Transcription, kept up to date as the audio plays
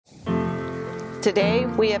Today,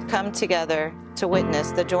 we have come together to witness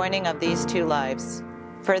the joining of these two lives.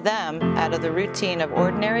 For them, out of the routine of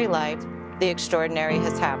ordinary life, the extraordinary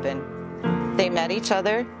has happened. They met each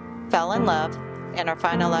other, fell in love, and are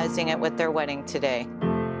finalizing it with their wedding today.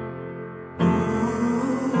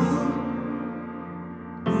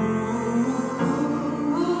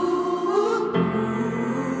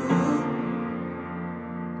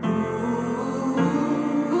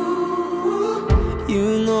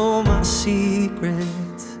 You know my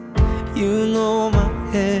secrets, you know my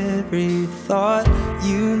every thought,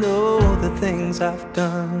 you know the things I've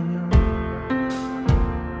done.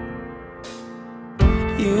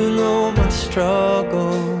 You know my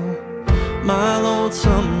struggle, my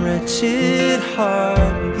lonesome, wretched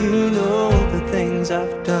heart, you know the things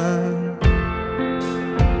I've done.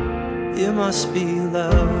 It must be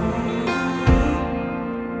love.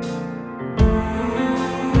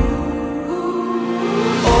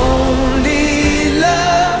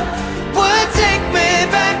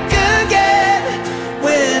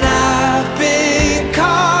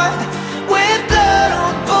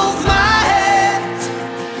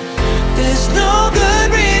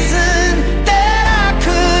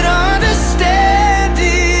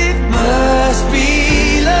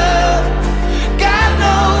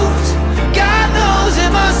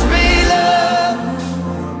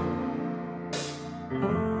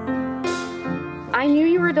 I knew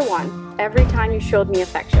you were the one every time you showed me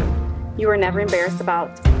affection. You were never embarrassed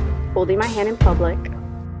about holding my hand in public,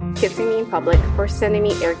 kissing me in public, or sending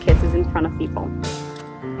me air kisses in front of people.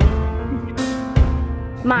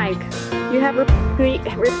 Mike, you have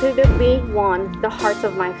repeatedly won the hearts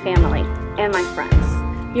of my family and my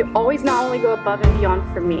friends. You always not only go above and beyond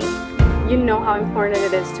for me, you know how important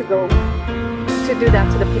it is to do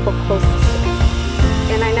that to the people closest to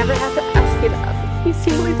me. And I never had to ask you that. You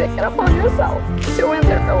simply take it upon yourself to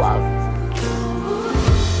answer for love.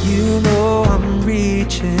 You know I'm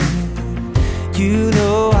reaching, you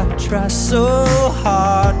know I try so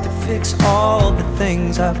hard to fix all the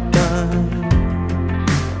things I've done.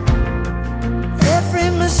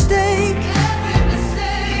 Every mistake,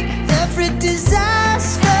 every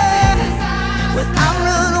disaster, when I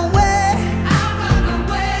run away,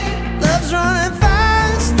 love's running faster.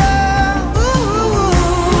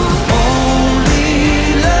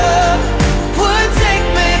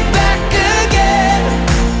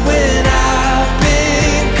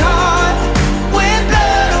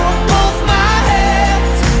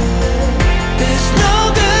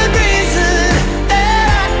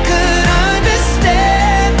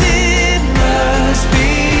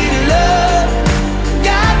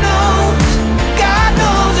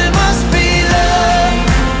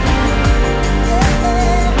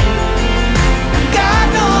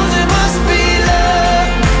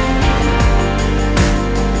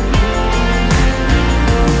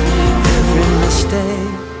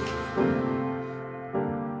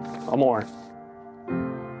 Amor.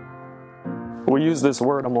 We use this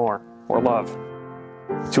word amor, or love,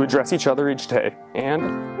 to address each other each day, and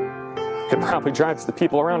it probably drives the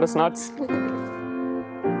people around us nuts.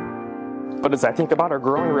 But as I think about our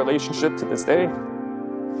growing relationship to this day,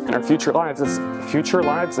 and our future lives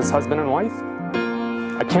as husband and wife,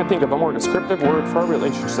 I can't think of a more descriptive word for our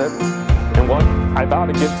relationship and what I vow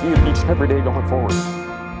to give to you each and every day going forward.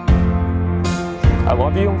 I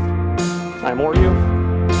love you, I adore you,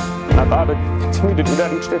 and I vow to continue to do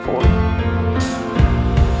that each day forward.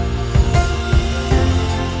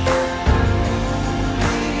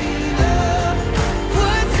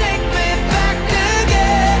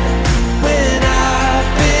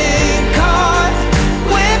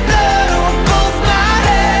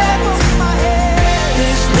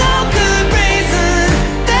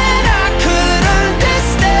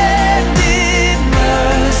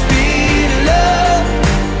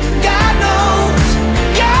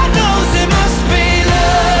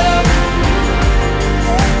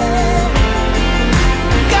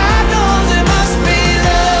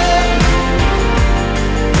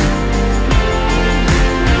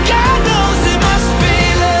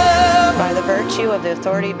 Of the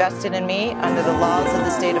authority vested in me under the laws of the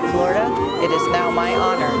state of Florida, it is now my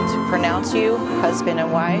honor to pronounce you husband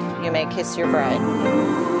and wife. You may kiss your bride.